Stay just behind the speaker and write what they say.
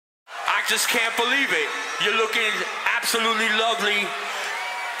just can't believe it. You're looking absolutely lovely.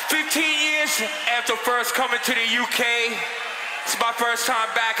 15 years after first coming to the UK, it's my first time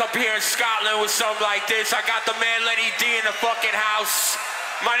back up here in Scotland with something like this. I got the man Lenny D in the fucking house.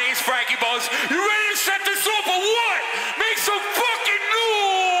 My name's Frankie Bones. You ready to set this off or what? Make some fucking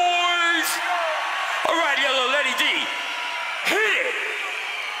noise! All right, yellow Lenny D, hit it!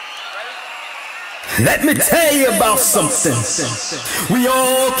 Let me tell you about something. We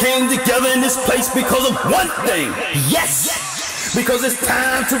all came together in this place because of one thing. Yes! Because it's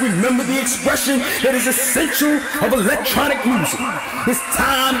time to remember the expression that is essential of electronic music. It's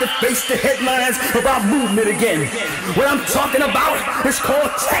time to face the headlines of our movement again. What I'm talking about is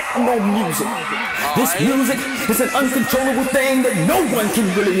called techno music. This music is an uncontrollable thing that no one can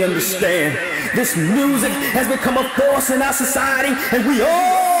really understand. This music has become a force in our society, and we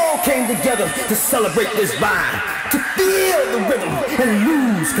all came together to celebrate this vibe, to feel the rhythm and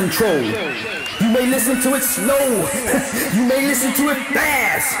lose control. You may listen to it slow, you may listen to it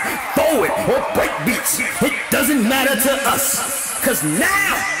fast, forward or break beats. It doesn't matter to us, cause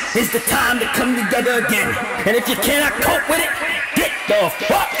now is the time to come together again. And if you cannot cope with it, get the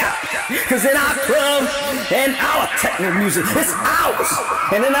fuck out. Cause in our club and our techno music, it's ours.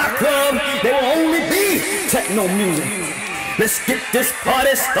 And in our club, there will only be techno music. Let's get this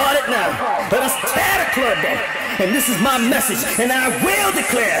party started now. Let us tear the club up. And this is my message, and I will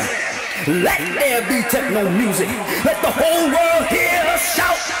declare, let there be techno music. Let the whole world hear us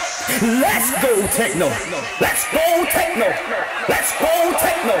shout. Let's go techno. Let's go techno. Let's go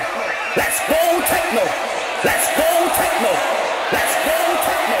techno. Let's go techno. Let's go techno. Let's go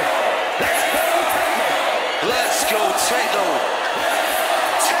techno. Let's go techno. Let's go techno.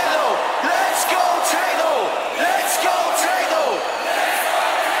 Techno. Let's go techno. Let's go techno.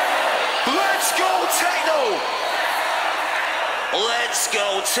 Let's go techno. Let's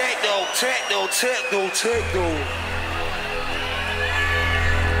go techno, techno, techno, techno.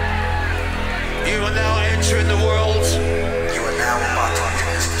 You are now entering the world. You are now about to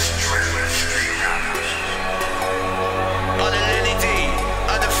witness the street rappers. On the Lenny D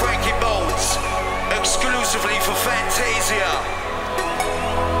and the Frankie Bones, exclusively for Fantasia.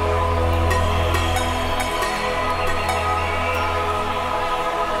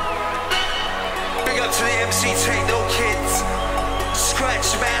 Big up to the MC Techno Kids.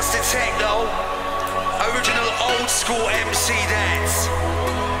 Scratch Master Techno, original old school MC dance.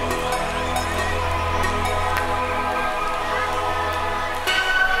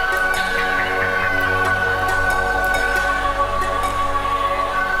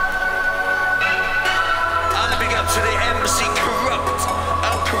 And big up to the MC Corrupt,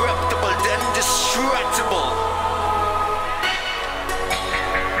 Uncorruptible, Indestructible.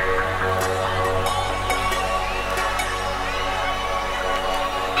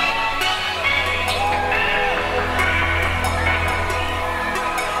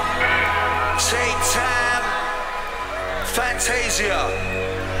 Fantasia.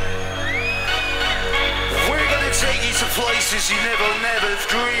 We're gonna take you to places you never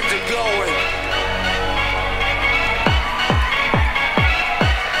dreamed of going.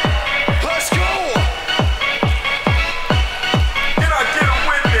 Let's go! Can I get a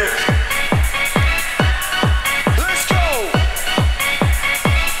witness? Let's go!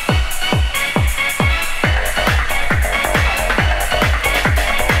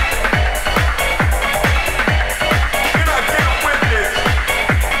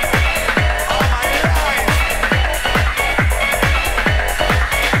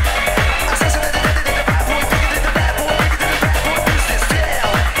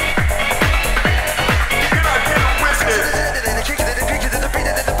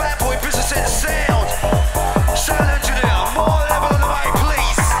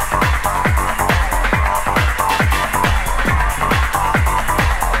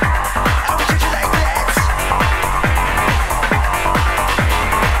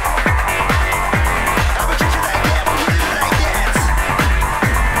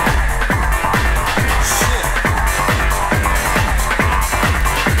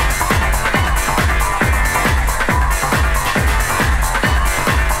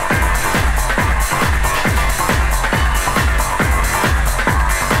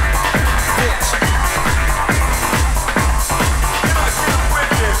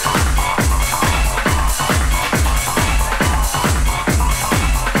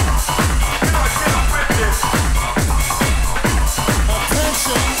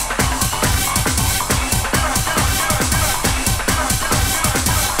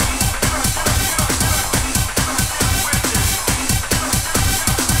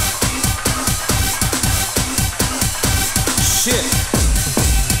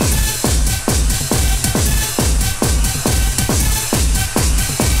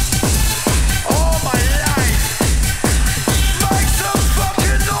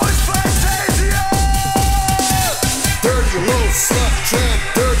 tramp,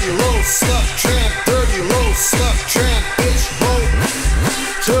 dirty low slut, tramp, dirty low slut, tramp, bitch, hoe.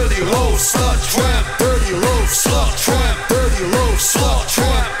 Dirty low slut, tramp, dirty low slut, tramp, dirty low slut,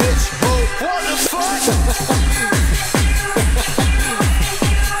 tramp, bitch, hoe. What the fuck?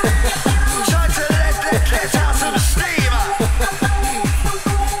 Try to let out some steam.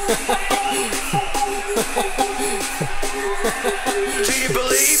 Do you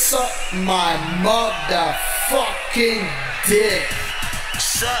believe? Suck my motherfucking dick.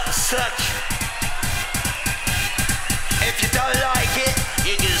 Suck. If you don't like it,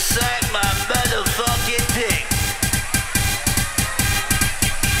 you can suck my motherfucking dick.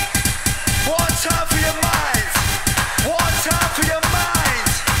 One time for your minds. One time for your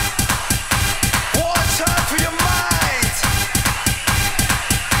minds. One time for your minds.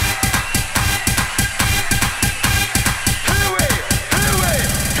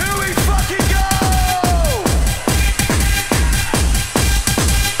 Here we fucking go!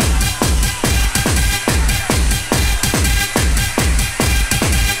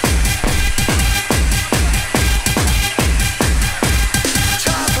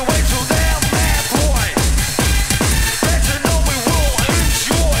 Time to wait till damn mad boy. Better know we will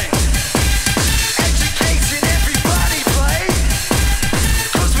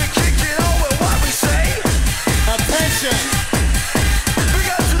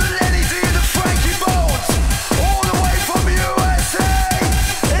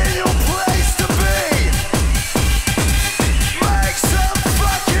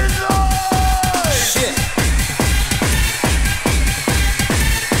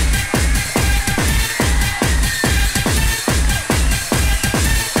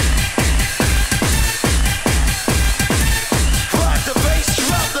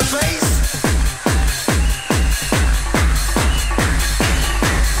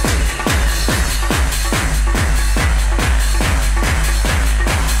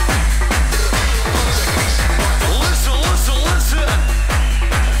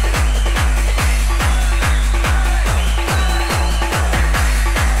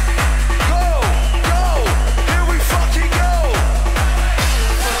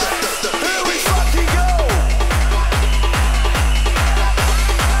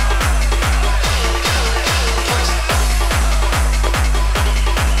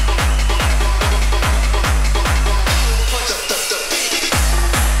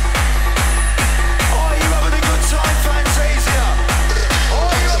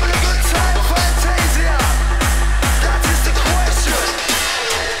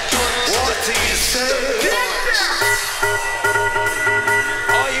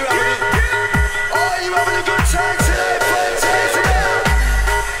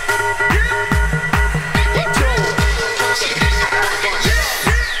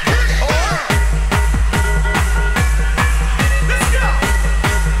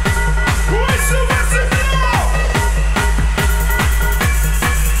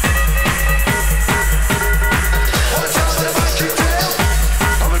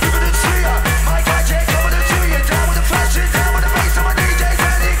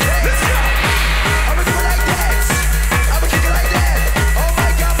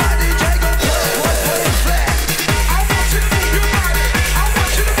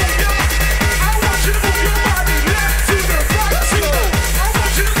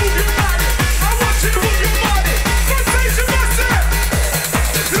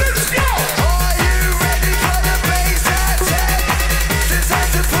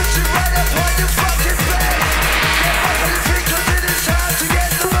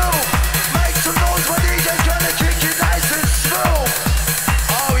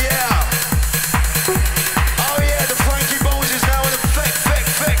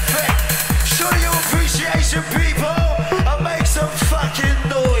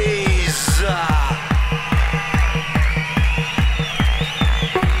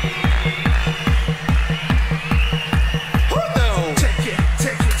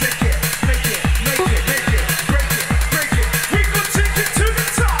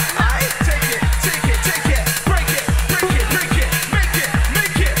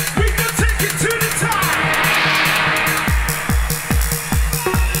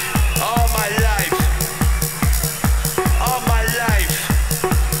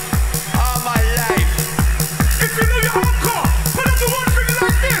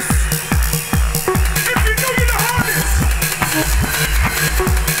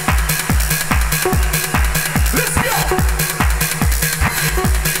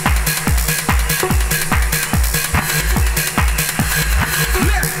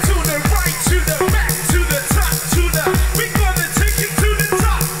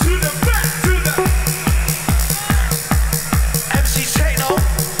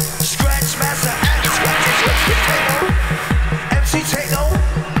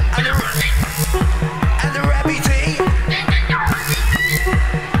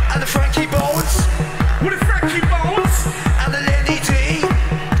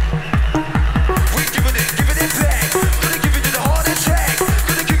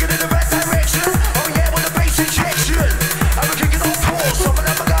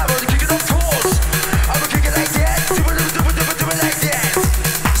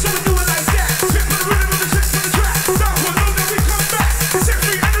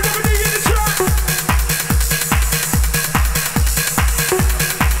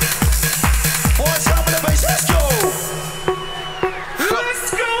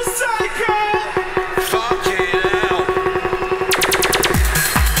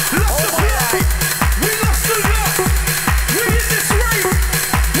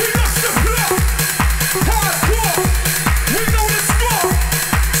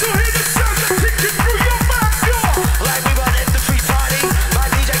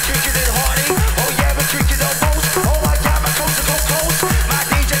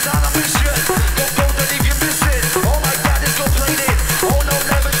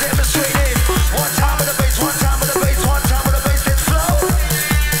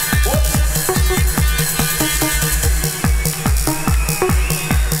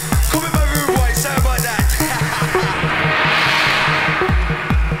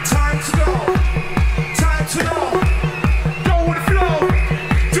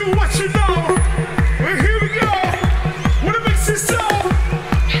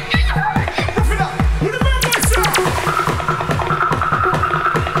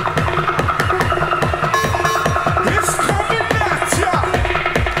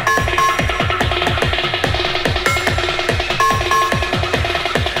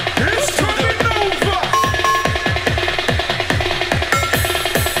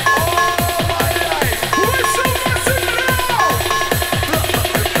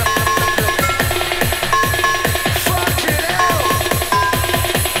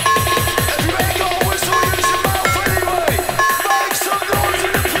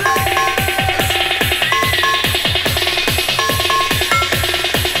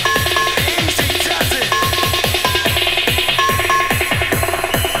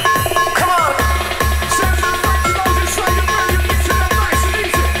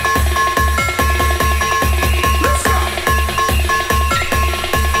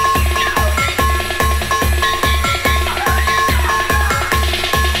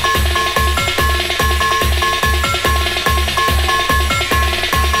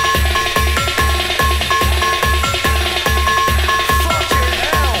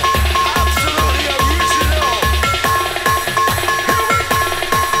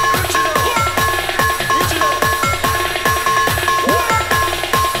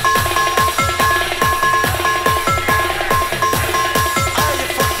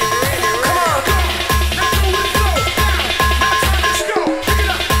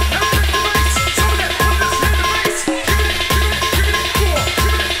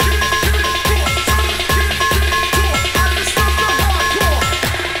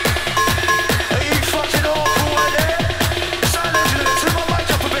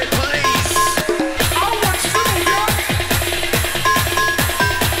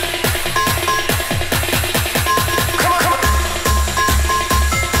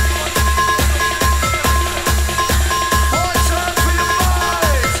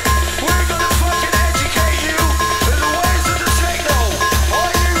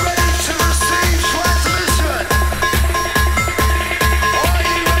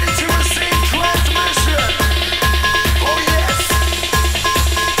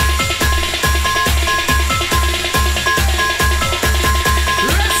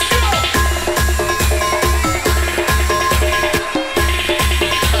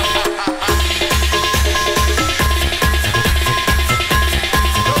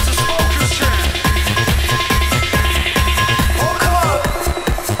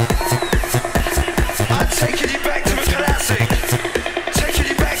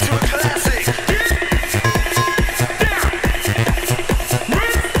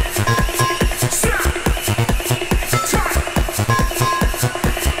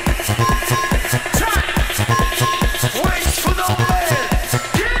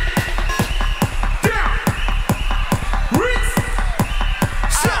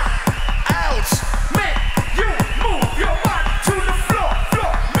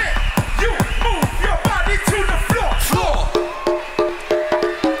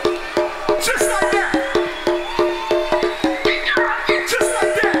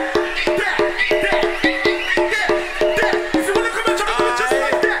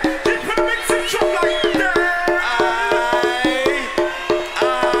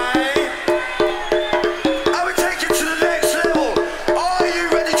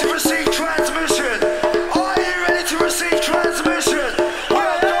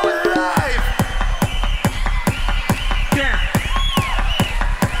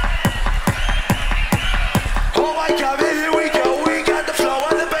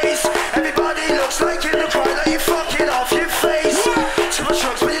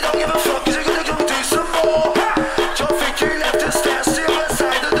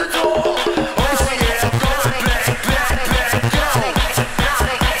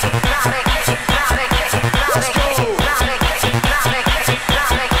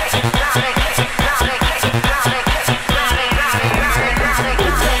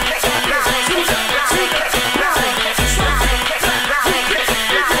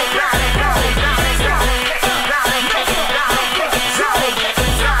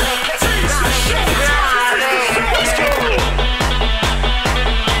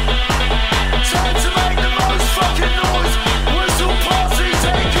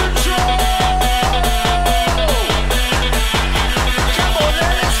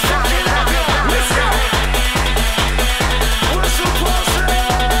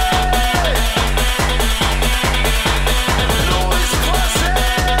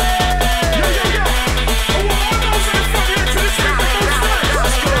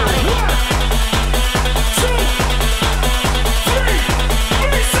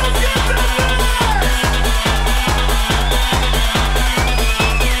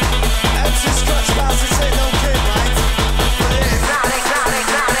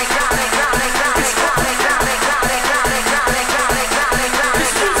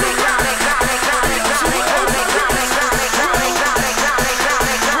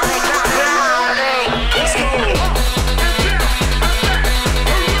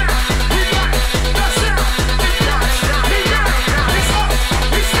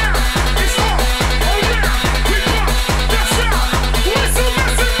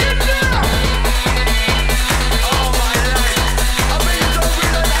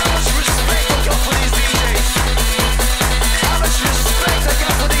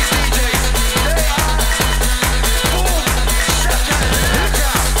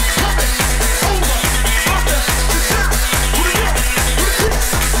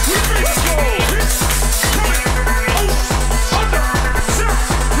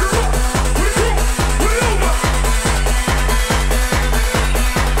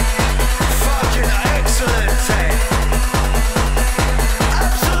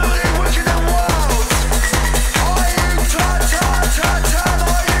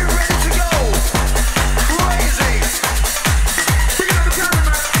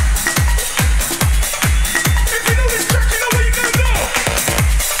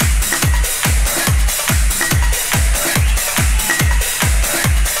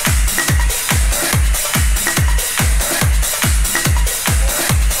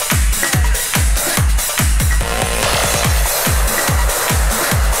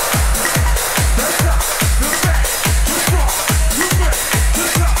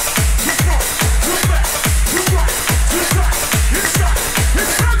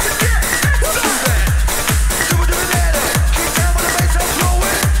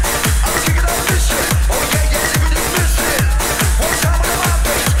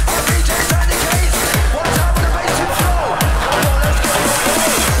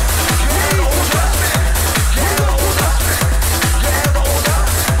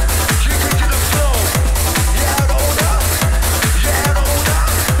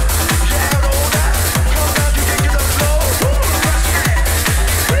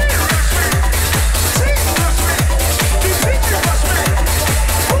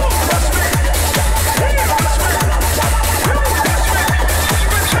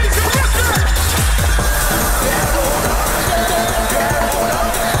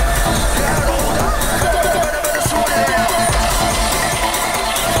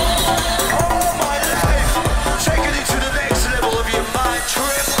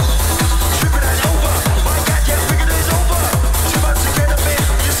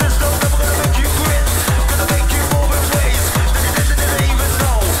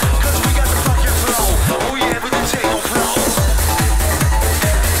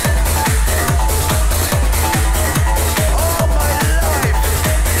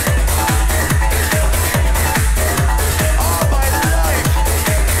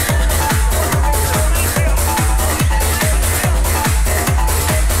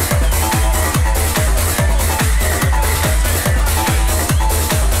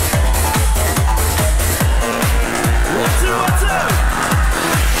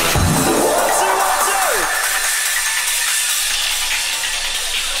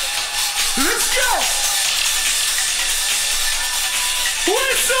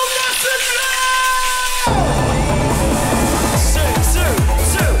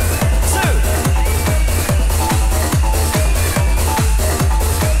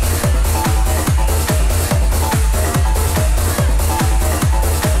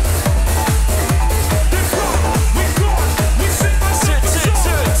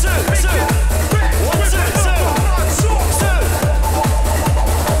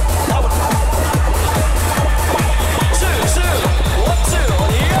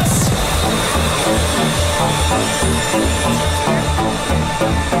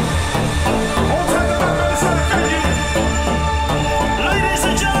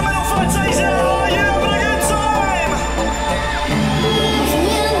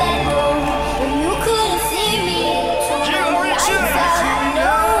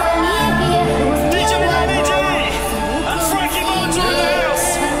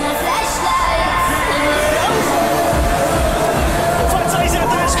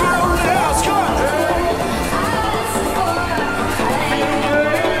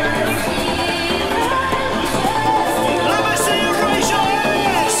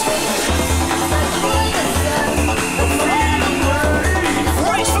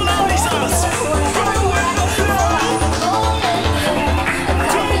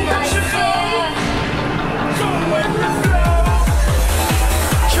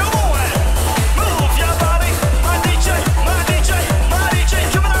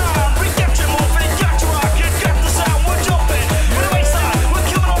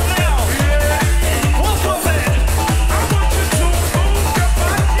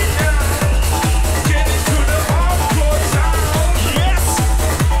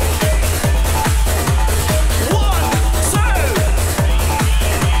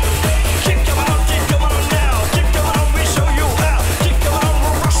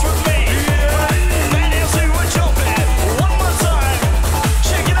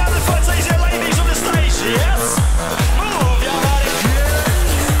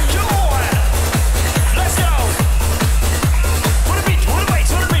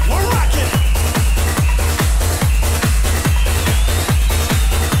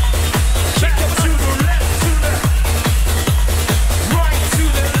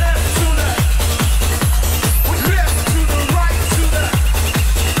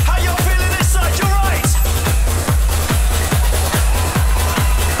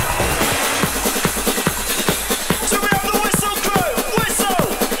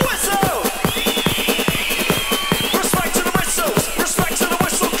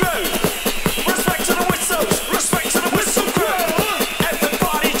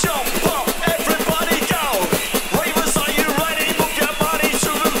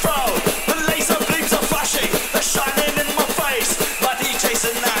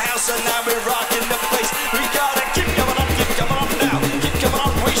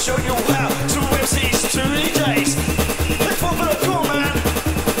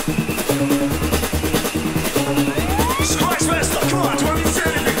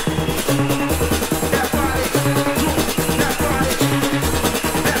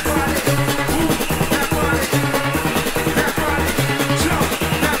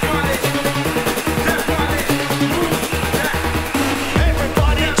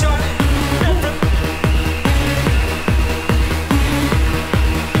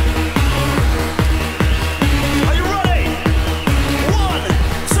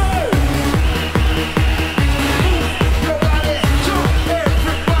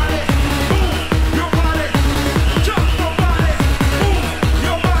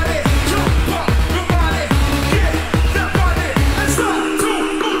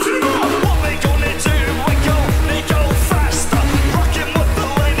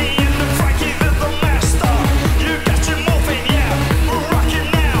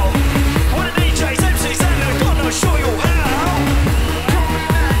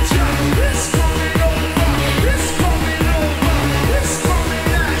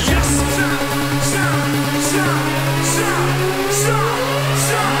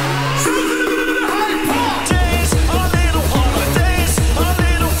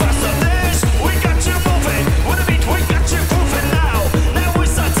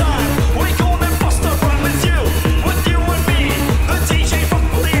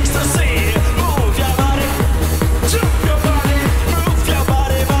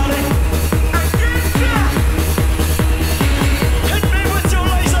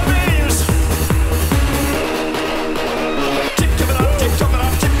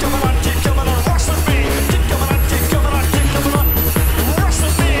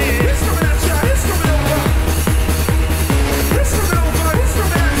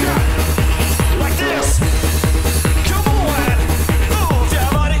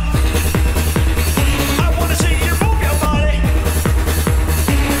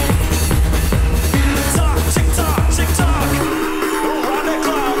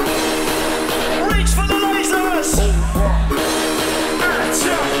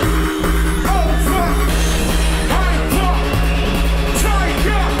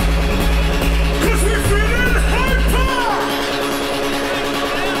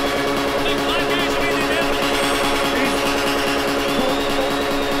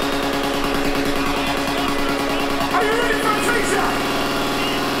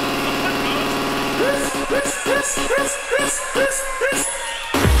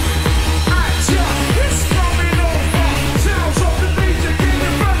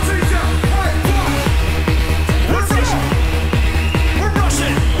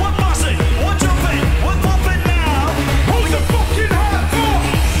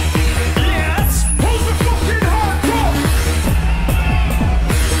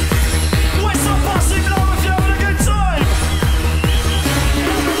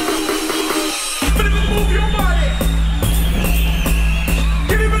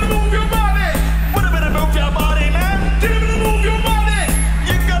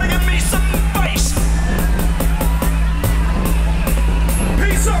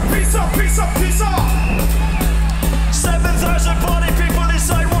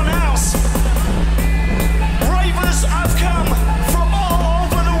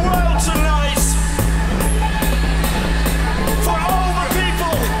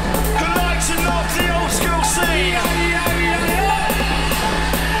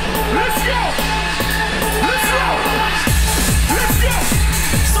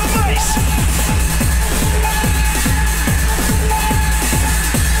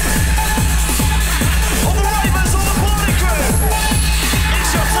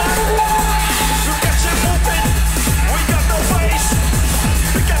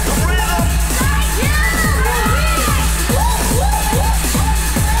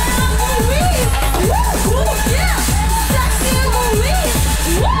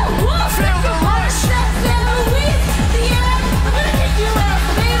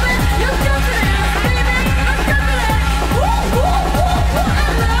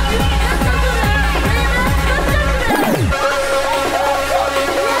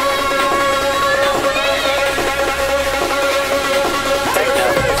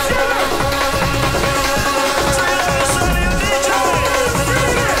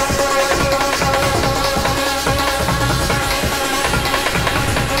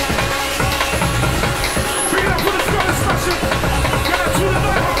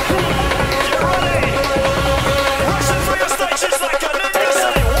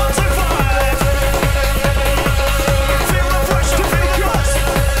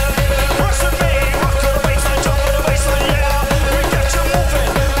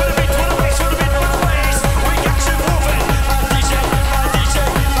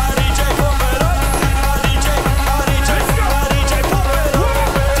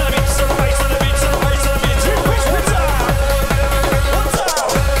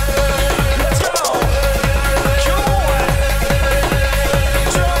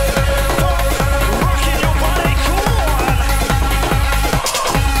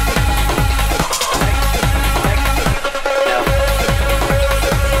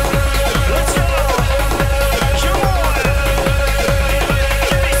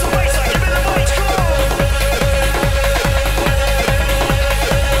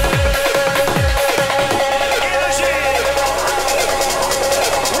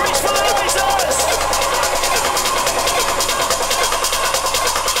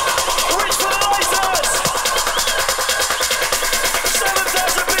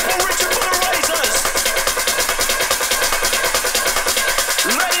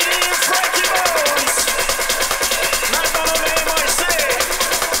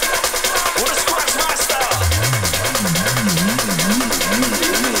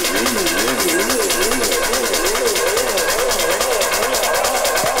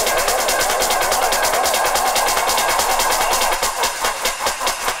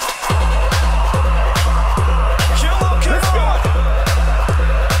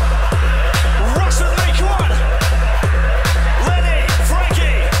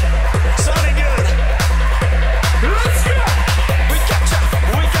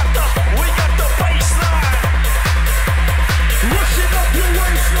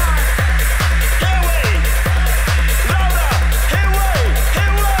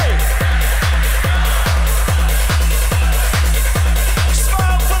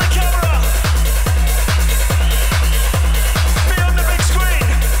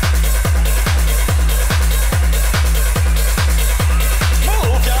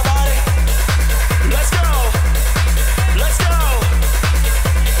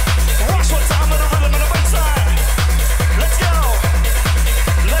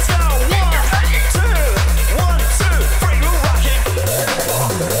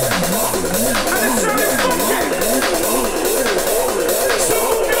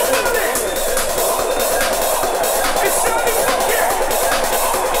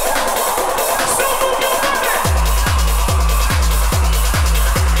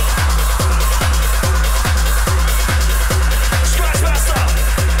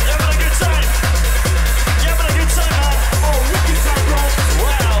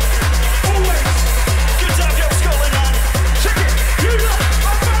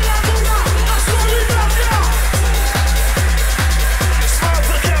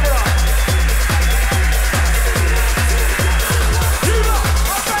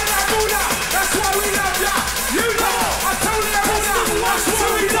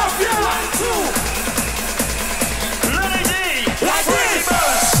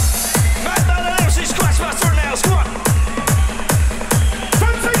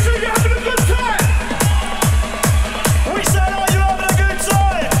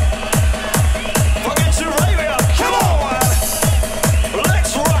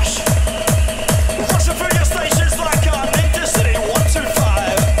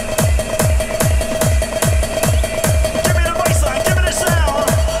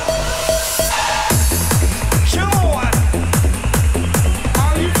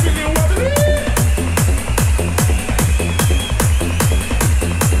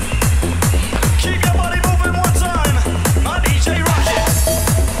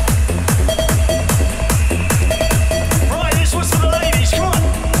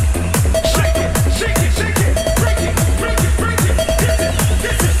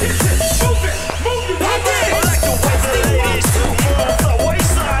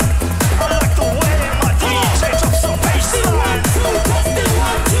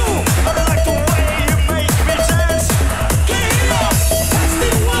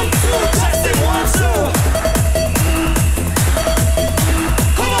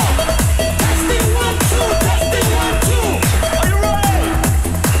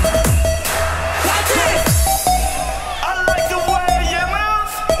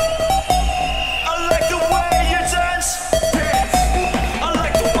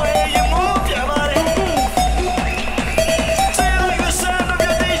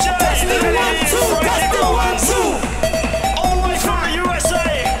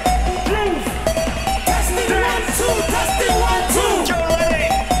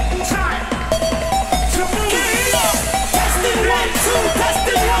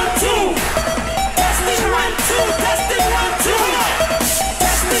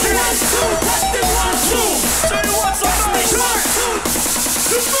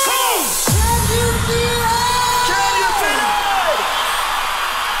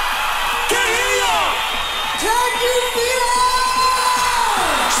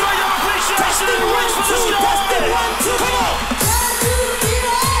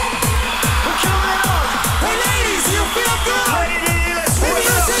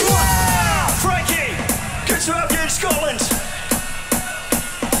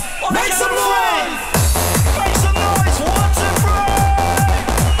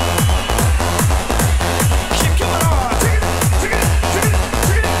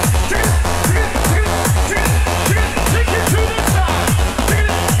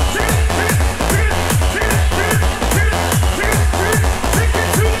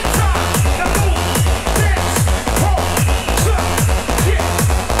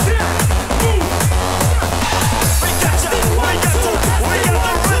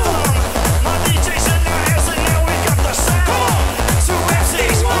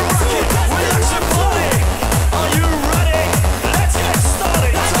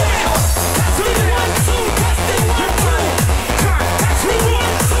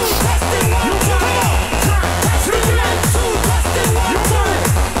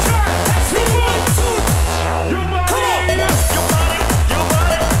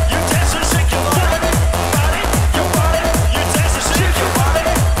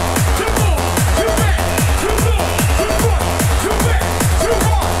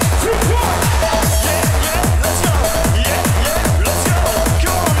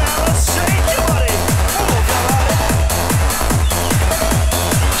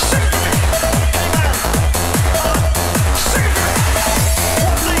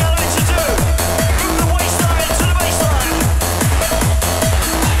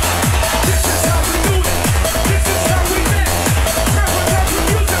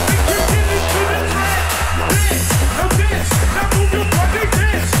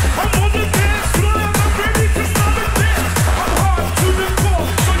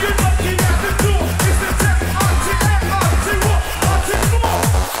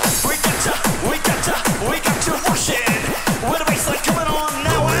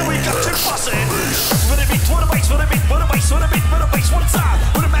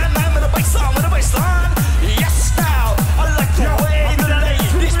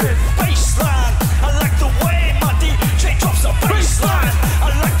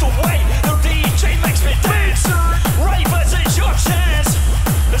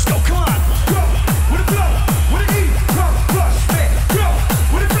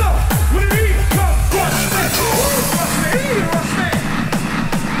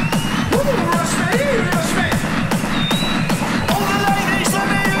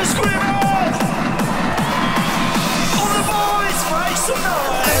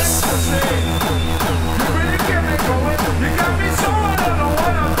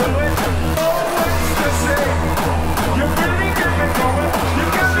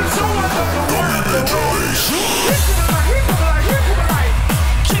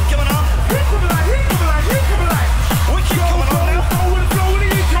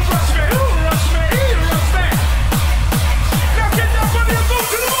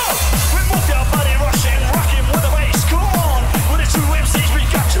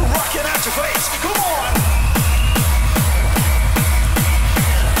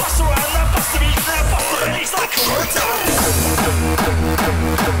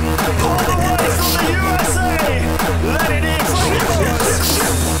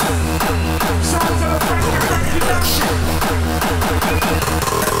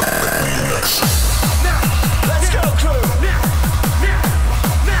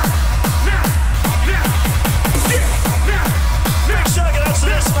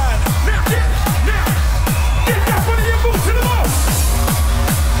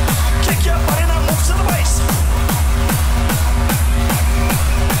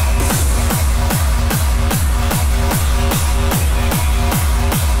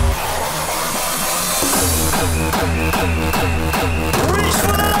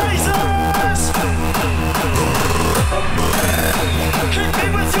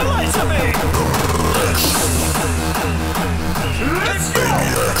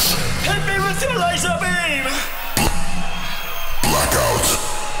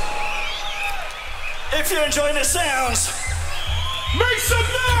enjoying the sounds? Make some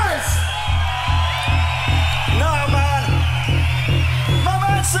noise! No, man. My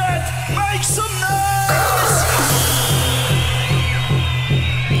man said, make some noise!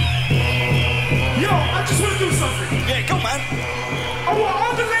 Yo, I just want to do something. Yeah, go, man. I want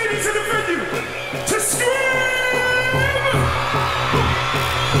all the ladies in the venue to scream!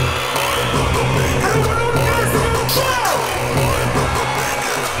 I don't want all the guys to go wild!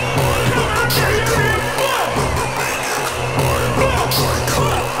 Come on, I can't hear me.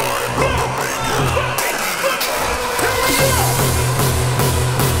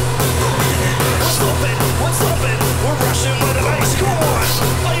 What's stopping? We're rushing with the bass. Come on.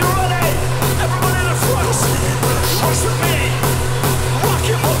 Are you ready? Everyone in the front. Rush with me. Rock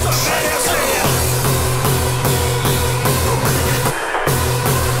it, motherfucker.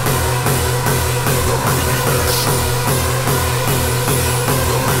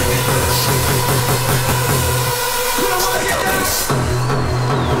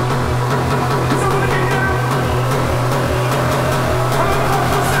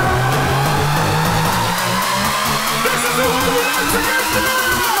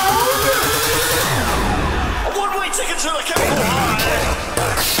 To the Capital High.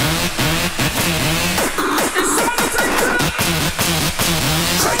 It's time to take it!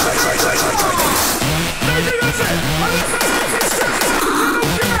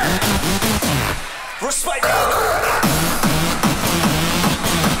 Respect.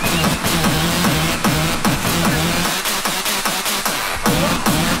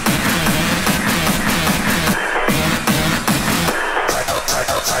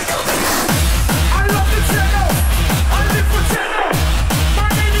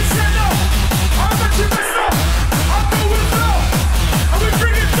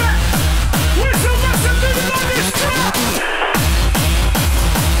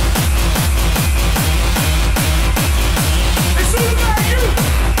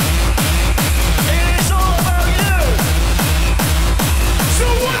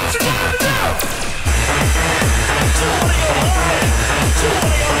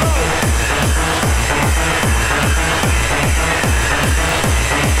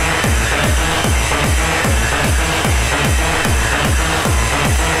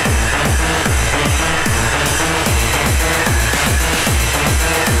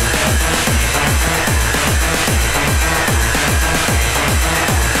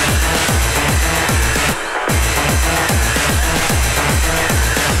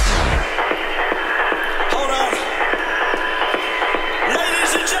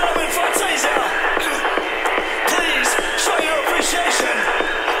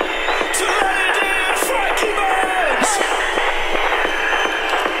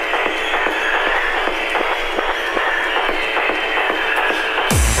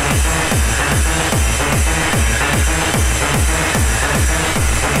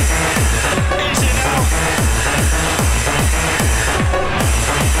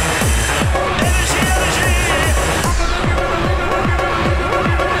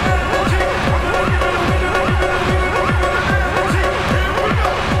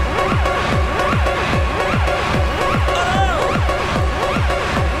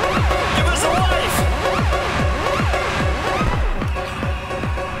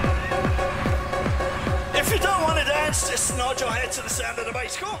 Just nod your head to the sound of the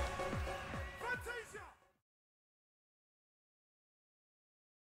bass. Cool.